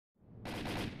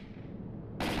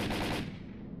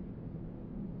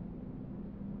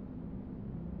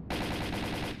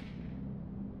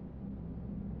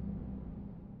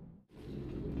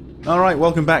Alright,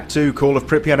 welcome back to Call of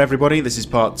Pripyat, everybody. This is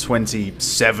part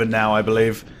 27 now, I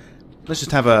believe. Let's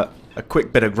just have a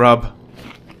quick bit of grub.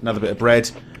 Another bit of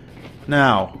bread.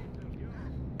 Now,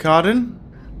 Cardan?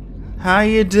 How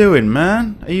you doing,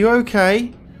 man? Are you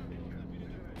okay?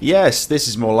 Yes, this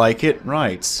is more like it.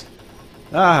 Right.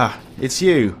 Ah, it's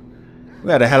you.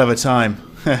 We had a hell of a time.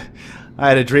 I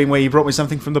had a dream where you brought me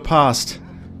something from the past.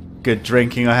 Good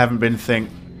drinking, I haven't been think.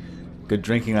 Good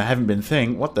drinking, I haven't been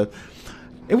think. What the...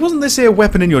 It wasn't this here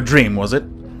weapon in your dream, was it?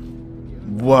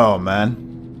 Whoa,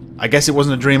 man. I guess it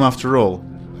wasn't a dream after all.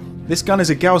 This gun is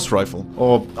a Gauss rifle,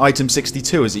 or Item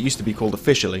 62 as it used to be called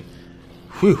officially.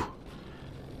 Whew.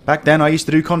 Back then I used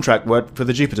to do contract work for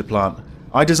the Jupiter plant.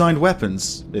 I designed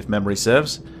weapons, if memory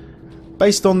serves.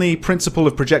 Based on the principle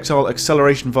of projectile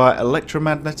acceleration via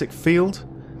electromagnetic field.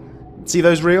 See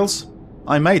those reels?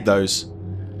 I made those.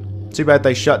 Too bad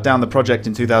they shut down the project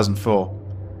in 2004.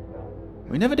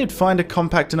 We never did find a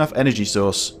compact enough energy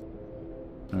source.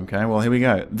 Okay, well here we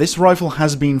go. This rifle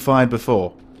has been fired before.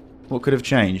 What could have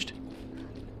changed?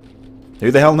 Who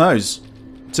the hell knows?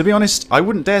 To be honest, I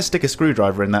wouldn't dare stick a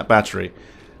screwdriver in that battery.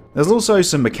 There's also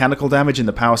some mechanical damage in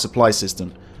the power supply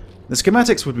system. The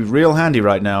schematics would be real handy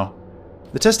right now.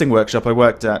 The testing workshop I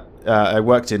worked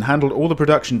in handled all the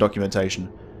production documentation.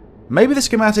 Maybe the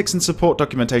schematics and support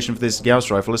documentation for this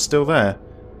Gauss rifle is still there.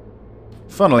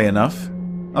 Funnily enough,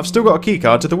 I've still got a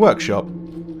keycard to the workshop.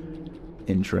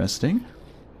 Interesting.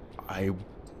 I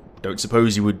don't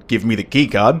suppose you would give me the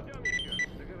keycard.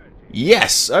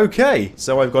 Yes! Okay!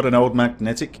 So I've got an old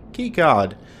magnetic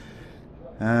keycard.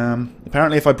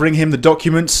 Apparently if I bring him the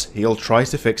documents, he'll try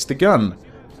to fix the gun.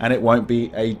 And it won't be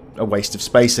a waste of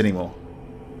space anymore.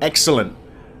 Excellent.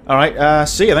 Alright,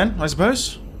 see you then, I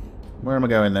suppose. Where am I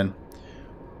going then?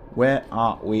 Where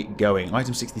are we going?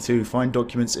 Item 62, find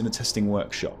documents in the testing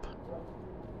workshop.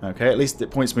 Okay, at least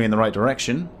it points me in the right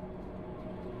direction.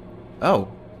 Oh.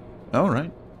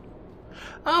 Alright.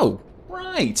 Oh,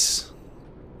 right.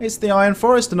 It's the Iron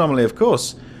Forest anomaly, of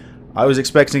course. I was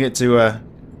expecting it to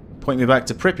point me back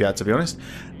to Pripyat, to be honest.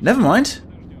 Never mind.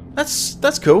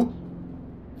 That's cool.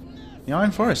 The Iron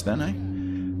Forest, then, eh?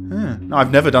 No, I've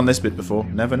never done this bit before.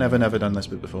 Never done this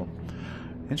bit before.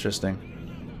 Interesting.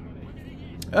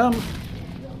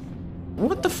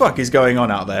 What the fuck is going on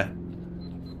out there?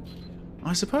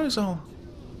 I suppose I'll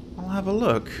have a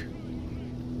look.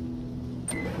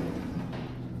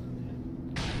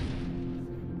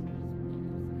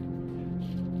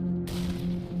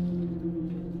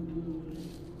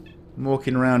 I'm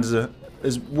walking around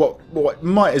as what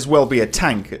might as well be a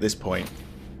tank at this point.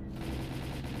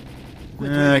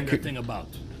 About.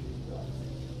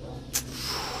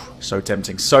 So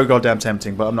tempting, so goddamn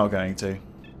tempting, but I'm not going to.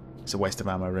 It's a waste of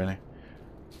ammo, really.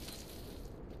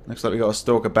 Looks like we got a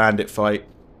stalker bandit fight.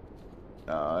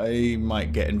 I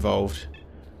might get involved.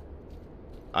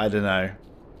 I don't know.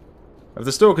 Have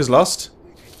the stalkers lost?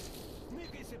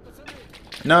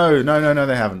 No,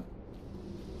 they haven't.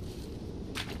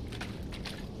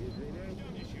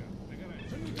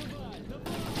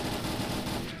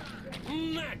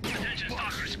 Attention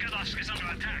stalkers, Skidosk is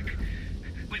under attack.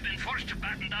 We've been forced to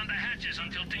batten down the hatches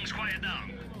until things quiet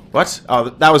down. What? Oh,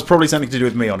 that was probably something to do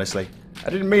with me, honestly.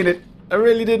 I didn't mean it. I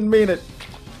really didn't mean it.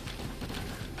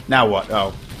 Now what?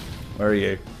 Oh. Where are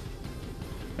you?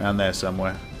 Down there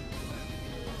somewhere.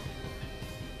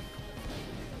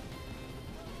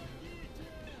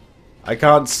 I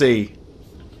can't see.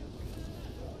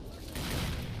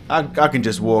 I can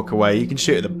just walk away. You can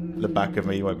shoot at the back of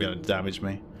me. You won't be able to damage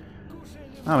me.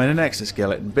 I'm in an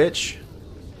exoskeleton, bitch.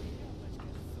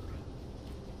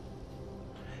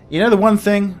 You know the one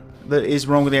thing that is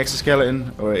wrong with the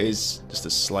exoskeleton, or it is just a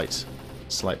slight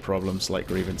problem, slight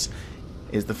grievance,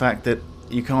 is the fact that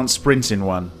you can't sprint in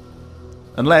one.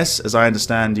 Unless, as I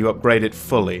understand, you upgrade it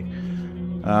fully.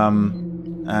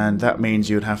 And that means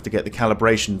you would have to get the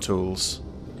calibration tools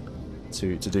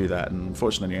to do that, and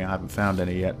unfortunately I haven't found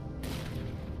any yet.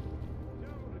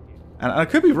 And I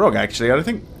could be wrong, actually. I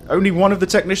think only one of the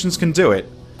technicians can do it.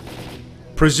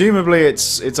 Presumably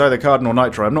it's either Cardan or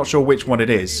Nitro. I'm not sure which one it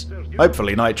is.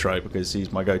 Hopefully Nitro, because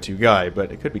he's my go-to guy,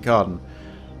 but it could be Cardan.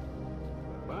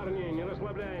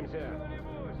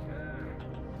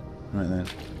 Right then.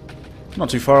 Not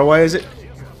too far away, is it?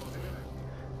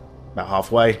 About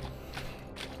halfway. All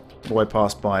the way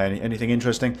past by. Anything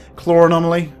interesting? Claw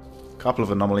anomaly? A couple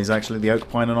of anomalies, actually. The oak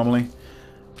pine anomaly.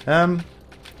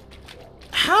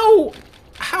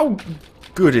 How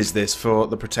good is this for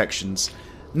the protections?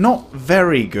 Not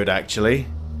very good, actually.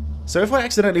 So if I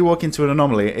accidentally walk into an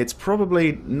anomaly, it's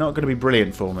probably not going to be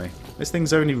brilliant for me. This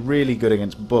thing's only really good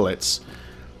against bullets.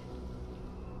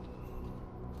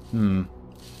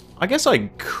 I guess I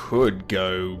could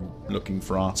go looking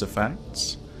for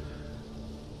artifacts.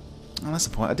 Oh, that's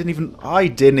the point. I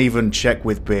didn't even check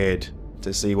with Beard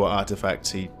to see what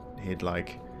artifacts he'd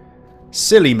like.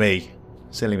 Silly me.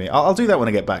 Silly me. I'll do that when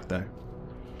I get back, though.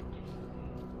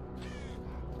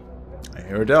 I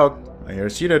hear a dog. I hear a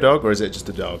pseudo dog, or is it just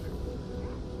a dog?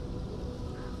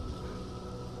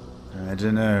 I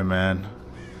don't know, man.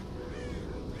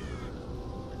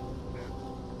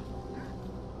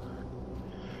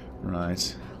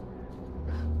 Right.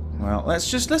 Well, let's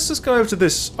just go over to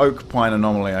this oak pine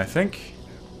anomaly, I think.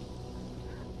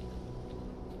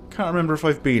 Can't remember if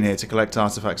I've been here to collect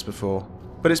artifacts before.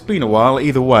 But it's been a while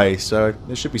either way, so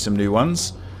there should be some new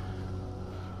ones.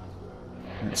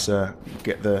 Let's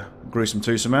get the gruesome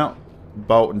twosome out.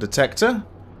 Bolt and detector.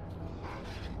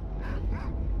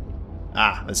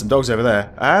 Ah, there's some dogs over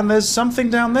there. And there's something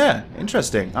down there.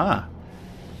 Interesting. Ah.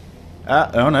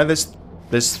 Oh no,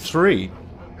 there's 3.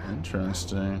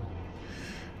 Interesting.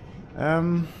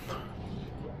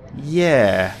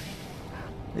 Yeah.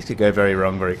 This could go very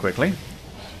wrong very quickly.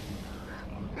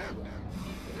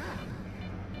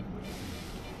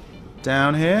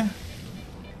 Down here.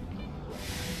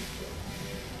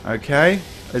 Okay.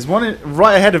 There's one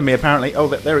right ahead of me, apparently. Oh,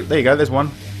 there you go. There's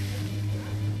one.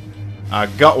 I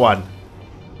got one.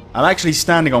 I'm actually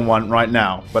standing on one right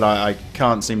now, but I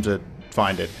can't seem to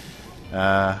find it.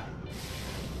 One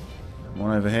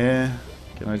over here.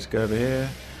 Can I just go over here?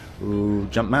 Ooh,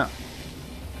 jump map.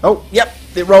 Oh, yep.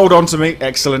 It rolled onto me.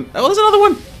 Excellent. Oh, there's another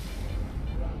one.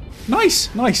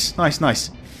 Nice, nice, nice, nice.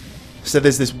 So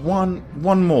there's this one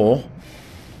more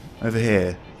over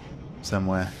here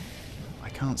somewhere. I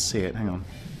can't see it. Hang on.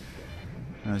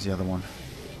 Where's the other one?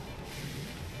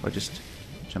 If I just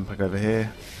jump back over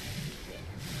here.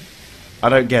 I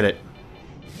don't get it.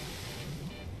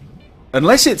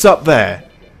 Unless it's up there.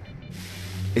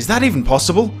 Is that even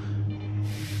possible?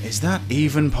 Is that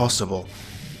even possible?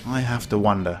 I have to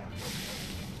wonder.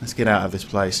 Let's get out of this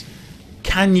place.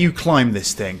 Can you climb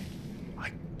this thing?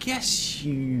 I guess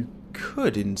you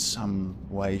could in some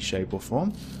way, shape or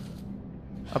form.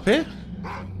 Up here?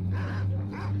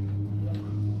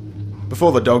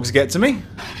 Before the dogs get to me?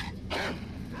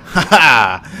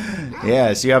 Haha!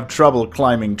 Yes, you have trouble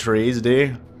climbing trees, do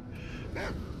you?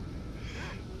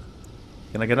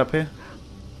 Can I get up here?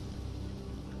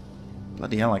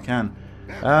 Bloody hell, I can.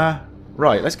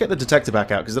 Right, let's get the detector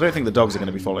back out, because I don't think the dogs are going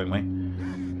to be following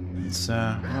me. It's,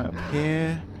 right up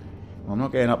here. Well, I'm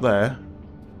not getting up there.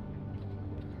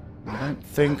 I don't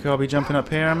think I'll be jumping up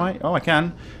here, am I? Oh, I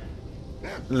can.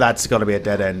 That's got to be a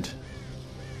dead end.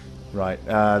 Right,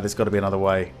 there's got to be another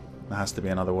way. There has to be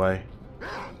another way.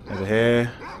 Over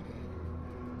here.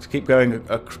 Let's keep going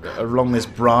along this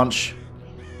branch.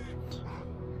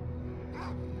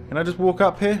 Can I just walk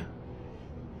up here?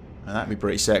 Oh, that'd be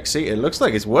pretty sexy. It looks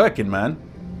like it's working, man.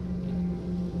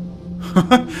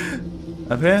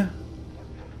 Up here?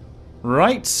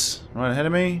 Right. Right ahead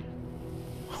of me.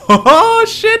 Oh,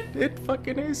 shit! It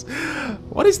fucking is.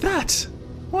 What is that?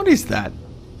 What is that?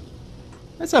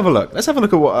 Let's have a look. Let's have a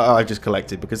look at what I just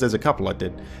collected, because there's a couple I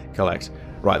did collect.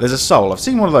 Right, there's a soul. I've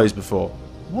seen one of those before.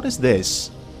 What is this?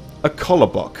 A collar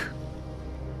book.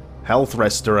 Health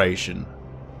restoration.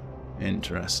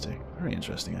 Interesting. Very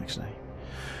interesting, actually.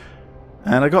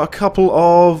 And I got a couple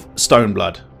of stone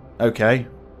blood. Okay.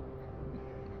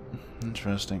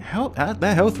 Interesting.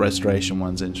 Their health restoration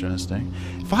one's interesting.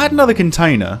 If I had another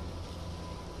container,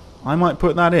 I might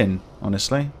put that in,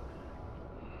 honestly.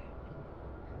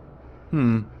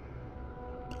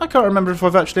 I can't remember if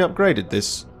I've actually upgraded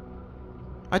this.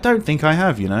 I don't think I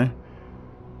have, you know.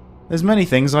 There's many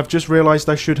things I've just realised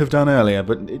I should have done earlier,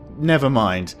 but never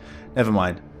mind. Never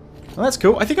mind. Well, that's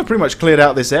cool. I think I've pretty much cleared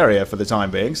out this area for the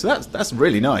time being, so that's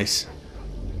really nice.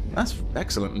 That's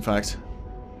excellent, in fact.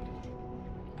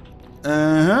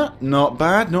 Not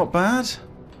bad, not bad.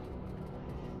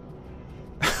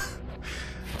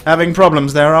 Having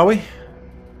problems there, are we?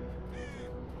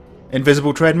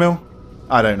 Invisible treadmill?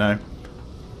 I don't know.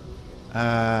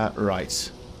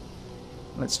 Right.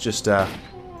 Let's just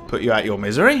put you out your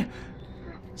misery,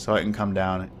 so I can come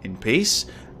down in peace.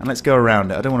 And let's go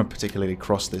around it. I don't want to particularly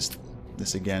cross this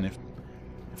again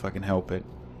if I can help it.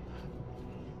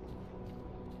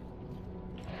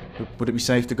 Would it be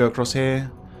safe to go across here?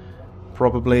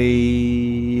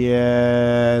 Probably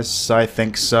yes, I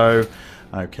think so.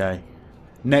 Okay.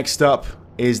 Next up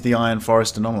is the Iron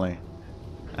Forest Anomaly.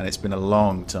 And it's been a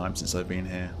long time since I've been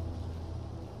here.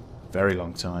 Very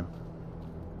long time.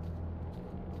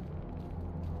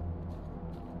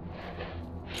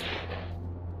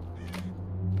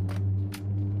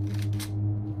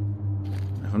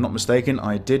 If I'm not mistaken,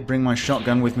 I did bring my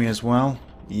shotgun with me as well.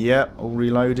 Yep, all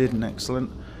reloaded and excellent.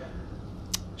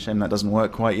 Shame that doesn't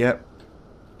work quite yet.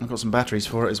 I've got some batteries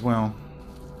for it as well.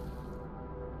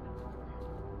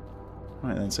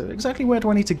 Right then, so exactly where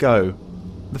do I need to go?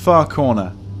 The far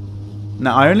corner.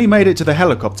 Now, I only made it to the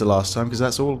helicopter last time because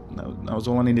that was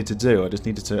all I needed to do. I just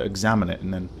needed to examine it,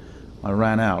 and then I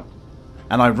ran out.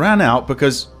 And I ran out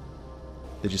because...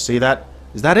 Did you see that?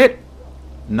 Is that it?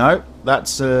 No,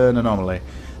 that's an anomaly.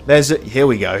 There's a... Here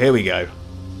we go, here we go.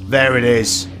 There it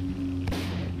is.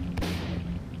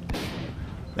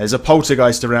 There's a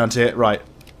poltergeist around here. Right.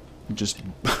 I'm just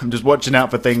watching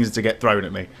out for things to get thrown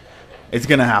at me. It's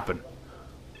gonna happen.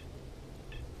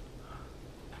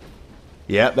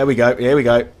 Yeah, there we go. Here we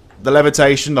go. The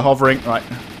levitation, the hovering. Right.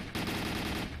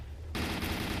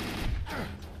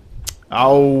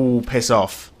 Oh, piss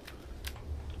off.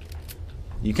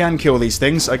 You can kill these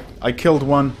things. I killed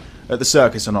one at the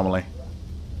circus anomaly.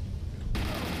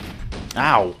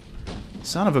 Ow.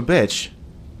 Son of a bitch.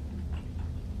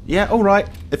 Yeah, alright.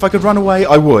 If I could run away,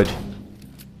 I would.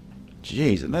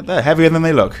 Jeez, they're heavier than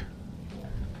they look.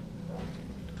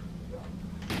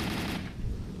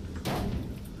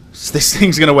 This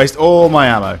thing's going to waste all my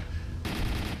ammo.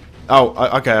 Oh,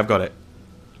 okay, I've got it.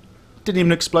 Didn't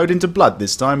even explode into blood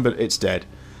this time, but it's dead.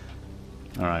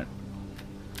 Alright.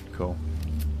 Cool.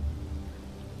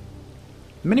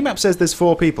 The minimap says there's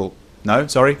 4 people. No,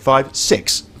 sorry, 5,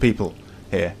 6 people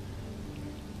here.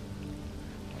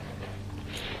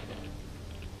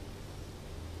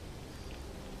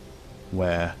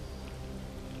 Where?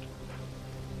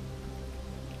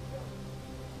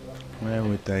 Where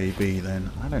would they be then?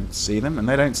 I don't see them, and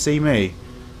they don't see me.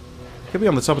 Could be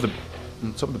on the top of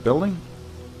the building.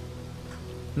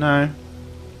 No.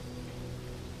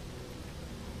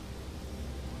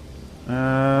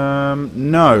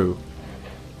 No.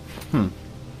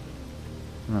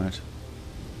 Right.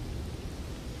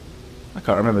 I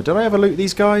can't remember. Did I ever loot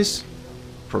these guys?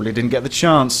 Probably didn't get the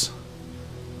chance.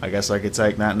 I guess I could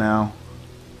take that now.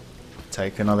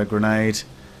 Take another grenade.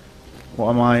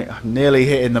 What am I? I'm nearly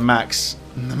hitting the max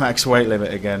weight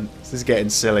limit again. This is getting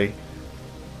silly.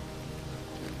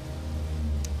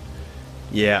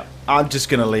 Yeah, I'm just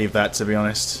gonna leave that, to be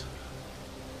honest.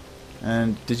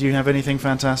 And did you have anything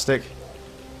fantastic?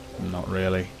 Not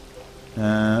really.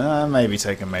 Maybe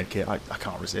take a medkit. I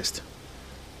can't resist.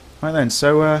 Right then,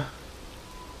 so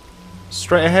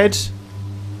straight ahead.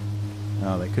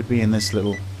 Oh, they could be in this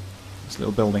little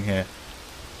building here.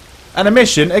 And a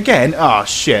mission again. Oh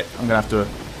shit! I'm gonna have to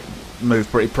move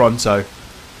pretty pronto.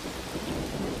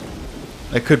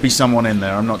 There could be someone in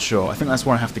there. I'm not sure. I think that's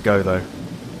where I have to go though.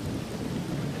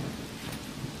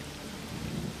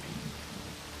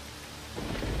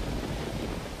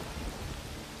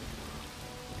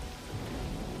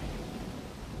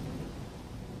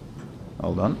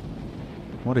 Hold on.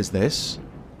 What is this?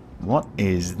 What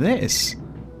is this?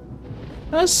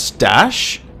 A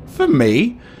stash? For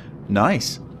me?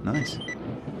 Nice. Nice.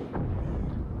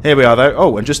 Here we are though.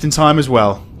 Oh, and just in time as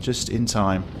well. Just in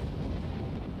time.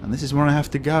 And this is where I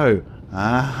have to go.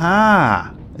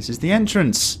 Aha! This is the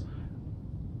entrance.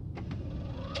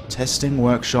 Testing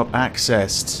workshop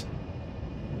accessed.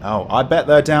 Oh, I bet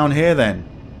they're down here then.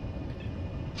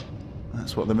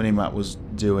 That's what the minimap was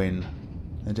doing.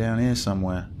 They're down here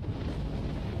somewhere.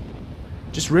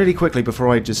 Just really quickly before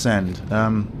I descend.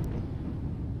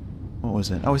 What was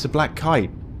it? Oh, it's a black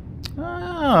kite.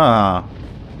 Ah,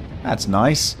 that's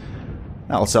nice.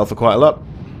 That'll sell for quite a lot.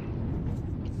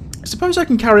 I suppose I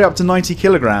can carry up to 90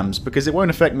 kilograms because it won't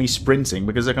affect me sprinting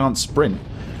because I can't sprint.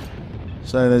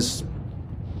 So there's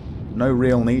no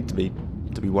real need to be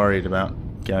worried about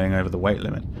going over the weight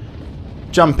limit.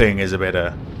 Jumping is a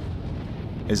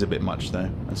bit much though,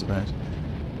 I suppose.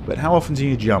 But how often do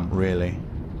you jump, really?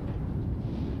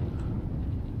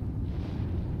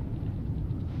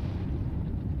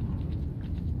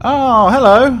 Oh,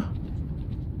 hello!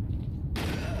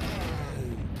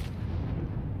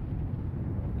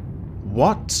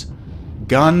 What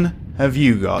gun have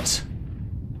you got?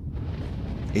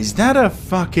 Is that a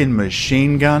fucking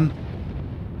machine gun?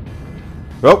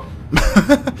 Oh!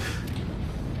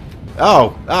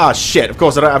 Oh! Ah, shit! Of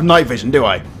course I don't have night vision, do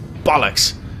I?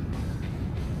 Bollocks!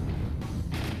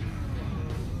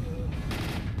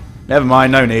 Never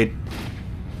mind, no need.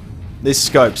 This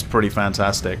scope's pretty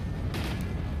fantastic.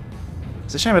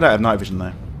 It's a shame I don't have night vision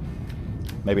though.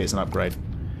 Maybe it's an upgrade.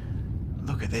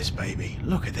 Look at this, baby.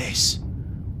 Look at this.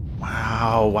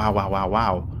 Wow, wow, wow, wow,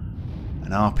 wow.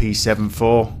 An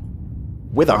RP-74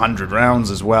 with 100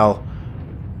 rounds as well.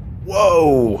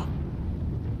 Whoa!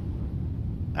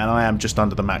 And I am just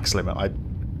under the max limit.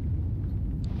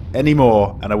 Any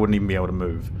more and I wouldn't even be able to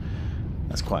move.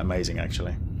 That's quite amazing,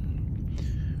 actually.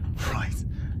 Right.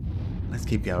 Let's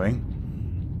keep going.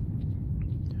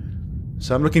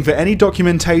 So I'm looking for any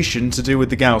documentation to do with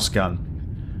the Gauss gun.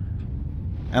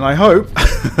 And I hope...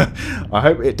 I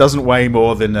hope it doesn't weigh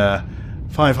more than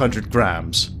 500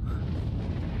 grams.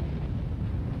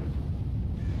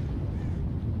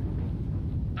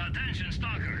 Attention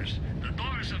stalkers. The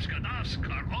doors of Skadovsk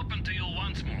are open to you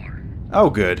once more. Oh,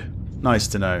 good. Nice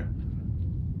to know.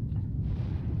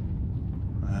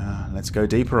 Let's go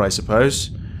deeper, I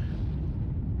suppose.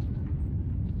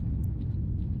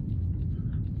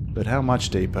 But how much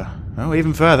deeper? Oh,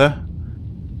 even further.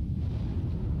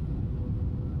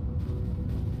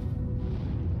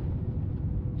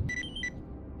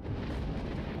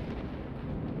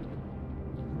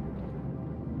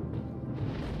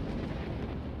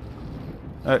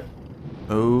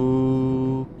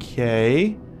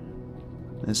 Okay.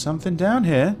 There's something down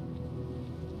here.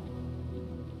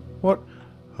 What?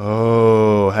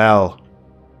 Oh, hell.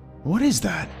 What is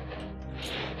that?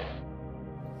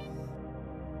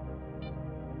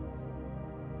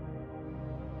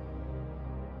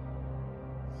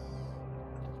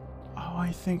 Oh,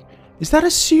 I think... Is that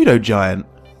a pseudo-giant?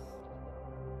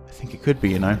 I think it could be,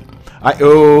 you know.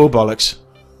 Oh, bollocks.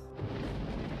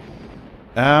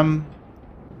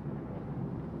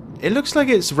 It looks like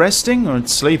it's resting or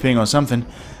it's sleeping or something.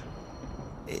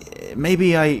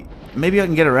 Maybe I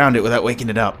can get around it without waking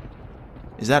it up.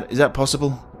 Is that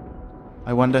possible?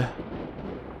 I wonder.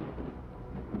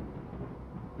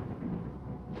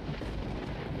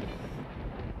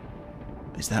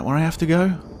 Is that where I have to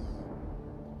go?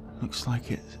 Looks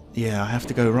like it. Yeah, I have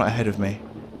to go right ahead of me.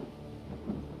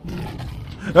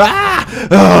 Ah!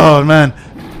 Oh man.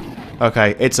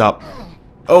 Okay, it's up.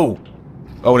 Oh.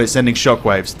 Oh, and it's sending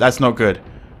shockwaves. That's not good.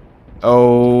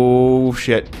 Oh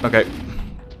shit. Okay.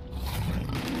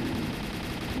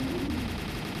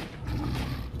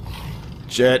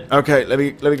 Shit. Okay, let me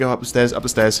go up the stairs. Up the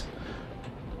stairs.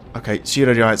 Okay,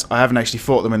 pseudo giants. I haven't actually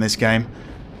fought them in this game.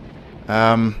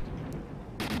 They're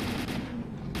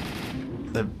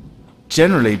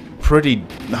generally pretty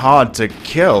hard to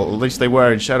kill. At least they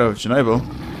were in Shadow of Chernobyl.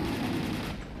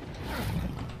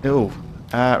 Ew.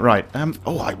 Right.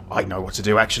 Oh, I know what to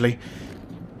do, actually.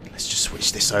 Let's just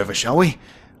switch this over, shall we?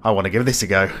 I want to give this a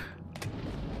go.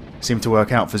 Seemed to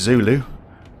work out for Zulu.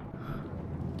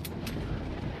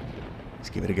 Let's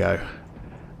give it a go.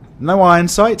 No iron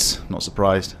sights? Not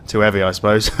surprised. Too heavy, I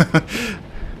suppose.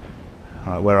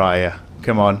 Alright, where are you?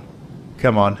 Come on.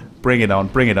 Come on. Bring it on.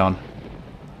 Bring it on.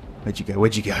 Where'd you go?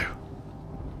 Where'd you go?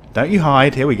 Don't you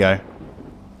hide. Here we go.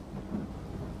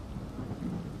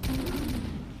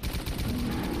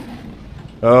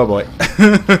 Oh boy.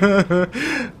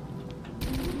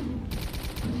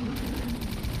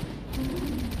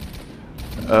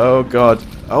 Oh god.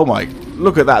 Oh my.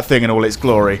 Look at that thing in all its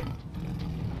glory.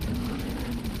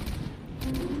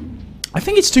 I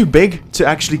think it's too big to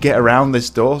actually get around this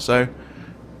door, so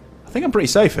I think I'm pretty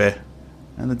safe here.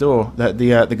 And the door,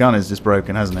 the gun is just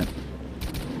broken, hasn't it?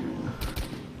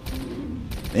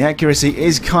 The accuracy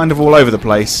is kind of all over the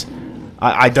place.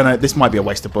 I don't know. This might be a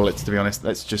waste of bullets, to be honest.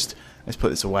 Let's put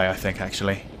this away, I think,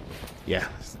 actually. Yeah,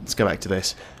 let's go back to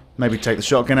this. Maybe take the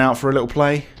shotgun out for a little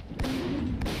play.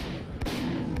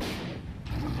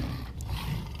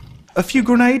 A few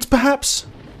grenades, perhaps?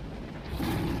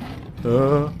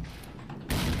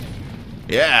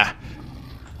 Yeah.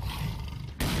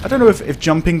 I don't know if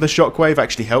jumping the shockwave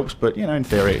actually helps, but, you know, in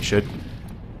theory it should.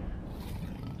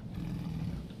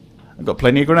 I've got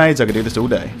plenty of grenades. I could do this all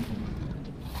day.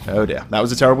 Oh dear. That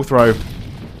was a terrible throw.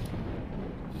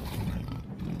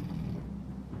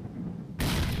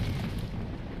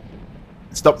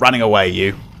 Stop running away,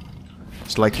 you.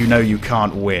 It's like you know you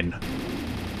can't win.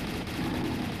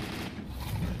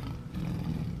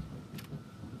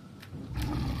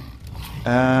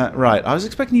 Right. I was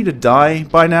expecting you to die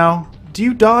by now. Do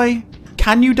you die?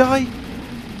 Can you die? Do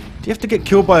you have to get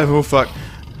killed by a... Oh, fuck.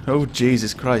 Oh,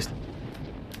 Jesus Christ.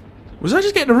 Was I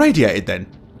just getting irradiated then?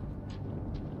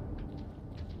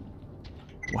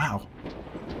 Wow.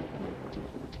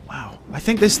 Wow. I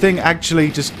think this thing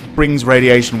actually just brings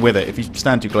radiation with it. If you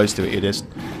stand too close to it, you just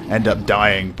end up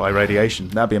dying by radiation.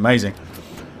 That'd be amazing.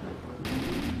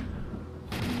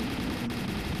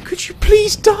 Could you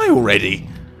please die already?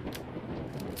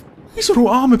 These are all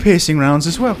armor-piercing rounds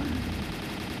as well.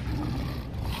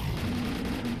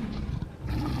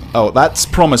 Oh, that's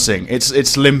promising.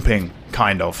 It's limping,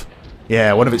 kind of.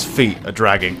 Yeah, one of its feet are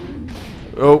dragging.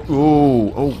 Oh,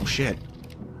 ooh, oh shit.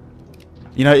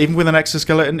 You know, even with an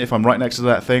exoskeleton, if I'm right next to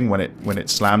that thing, when it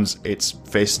slams its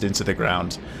fist into the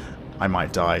ground, I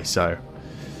might die. So,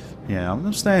 yeah,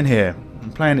 I'm staying here.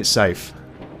 I'm playing it safe.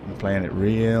 I'm playing it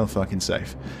real fucking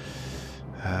safe.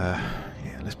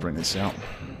 Yeah, let's bring this out.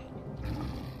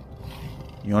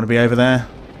 You want to be over there?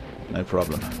 No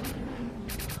problem.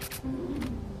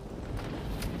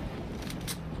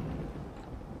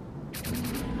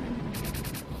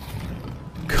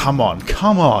 Come on,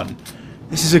 come on!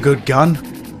 This is a good gun.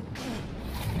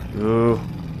 Ooh.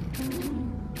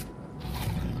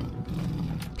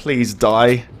 Please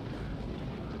die.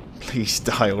 Please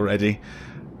die already.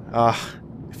 Ah,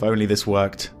 if only this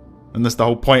worked. And that's the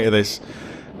whole point of this.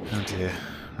 Oh dear.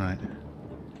 Right.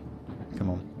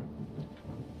 Come on.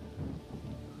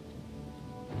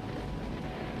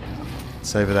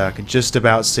 It's over there. I can just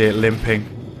about see it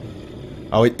limping.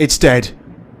 Oh, it's dead.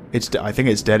 I think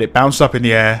it's dead. It bounced up in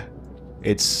the air.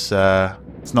 It's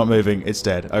not moving. It's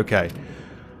dead. Okay.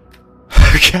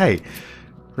 Okay.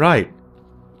 Right.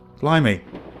 Blimey.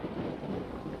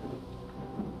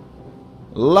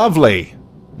 Lovely.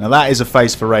 Now that is a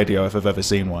face for radio if I've ever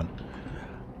seen one.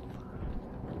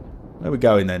 Where are we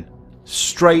going then?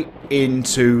 Straight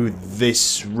into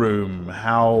this room.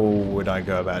 How would I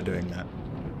go about doing that?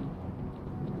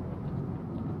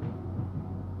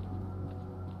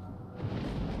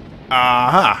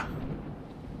 Aha!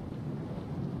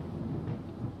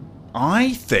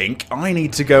 I think I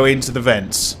need to go into the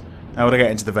vents. How would I get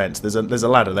into the vents? There's a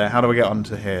ladder there. How do I get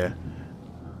onto here?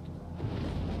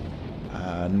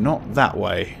 Not that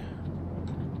way.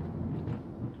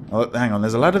 Oh, hang on.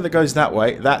 There's a ladder that goes that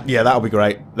way. Yeah, that'll be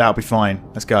great. That'll be fine.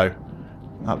 Let's go.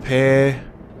 Up here.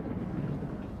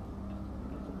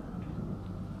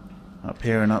 Up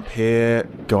here and up here.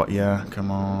 Got ya.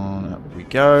 Come on. Up we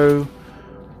go.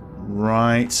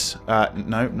 Right.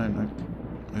 No.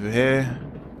 Over here.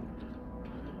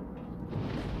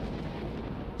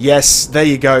 Yes, there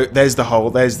you go. There's the hole.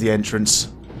 There's the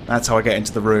entrance. That's how I get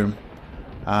into the room.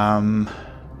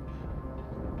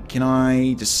 Can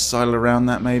I just sidle around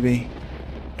that maybe?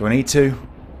 Do I need to?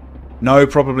 No,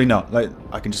 probably not.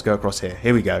 I can just go across here.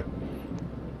 Here we go.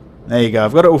 There you go.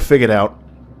 I've got it all figured out.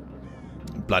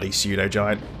 Bloody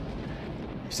pseudo-giant.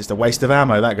 It's just a waste of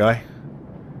ammo, that guy.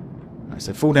 Right,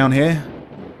 so fall down here.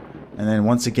 And then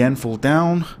once again, fall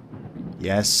down.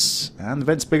 Yes. And the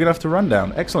vent's big enough to run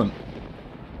down. Excellent.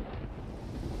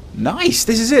 Nice.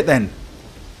 This is it then.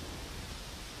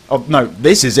 Oh, no.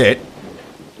 This is it.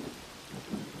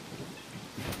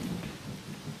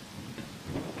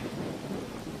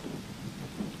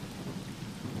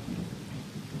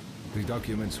 The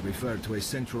documents refer to a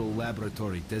central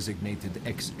laboratory designated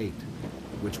X8,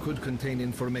 which could contain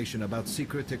information about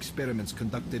secret experiments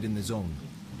conducted in the zone.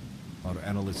 Our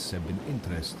analysts have been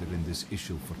interested in this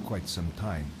issue for quite some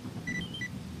time.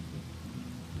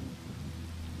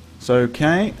 So,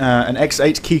 okay, an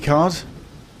X8 keycard,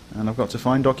 and I've got to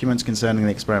find documents concerning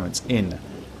the experiments in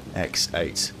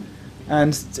X8.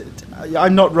 And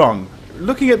I'm not wrong.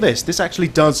 Looking at this actually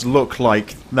does look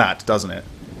like that, doesn't it?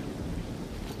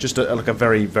 Just like a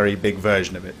very, very big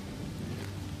version of it.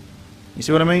 You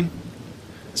see what I mean?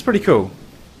 It's pretty cool.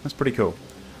 That's pretty cool.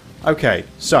 Okay,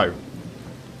 so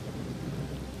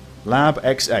Lab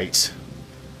X8.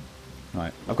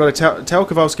 Right, I've got to tell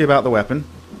Kowalski about the weapon.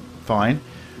 Fine.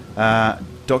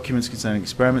 Documents concerning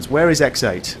experiments. Where is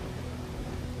X8?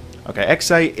 Okay,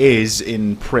 X8 is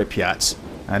in Pripyat,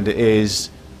 and it is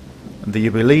the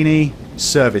Yubilini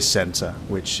Service Center,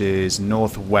 which is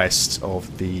northwest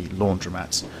of the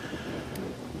laundromat.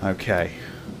 Okay.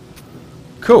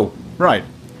 Cool. Right.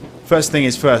 First thing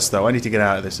is first, though. I need to get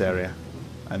out of this area.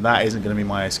 And that isn't going to be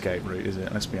my escape route, is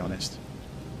it? Let's be honest.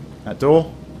 That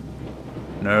door?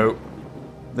 No.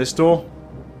 This door?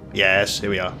 Yes,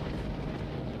 here we are.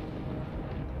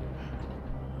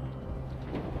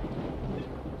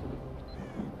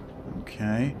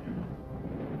 Okay.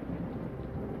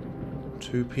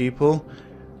 2 people.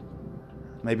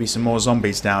 Maybe some more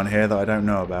zombies down here that I don't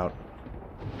know about.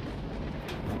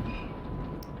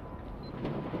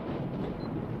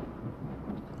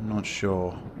 I'm not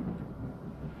sure.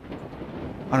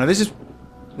 Oh no, this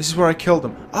is where I killed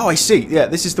them. Oh, I see. Yeah,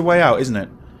 this is the way out, isn't it?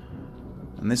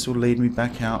 And this will lead me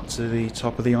back out to the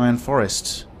top of the Iron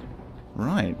Forest.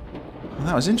 Right. Well,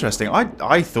 that was interesting.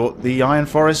 I thought the Iron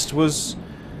Forest was,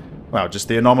 well, just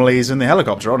the anomalies in the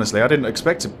helicopter, honestly. I didn't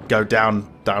expect to go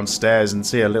downstairs and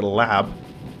see a little lab.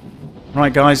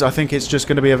 Right, guys, I think it's just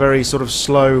going to be a very sort of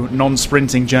slow,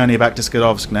 non-sprinting journey back to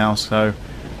Skadovsk now, so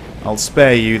I'll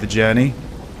spare you the journey,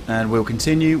 and we'll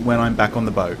continue when I'm back on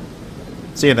the boat.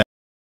 See you then.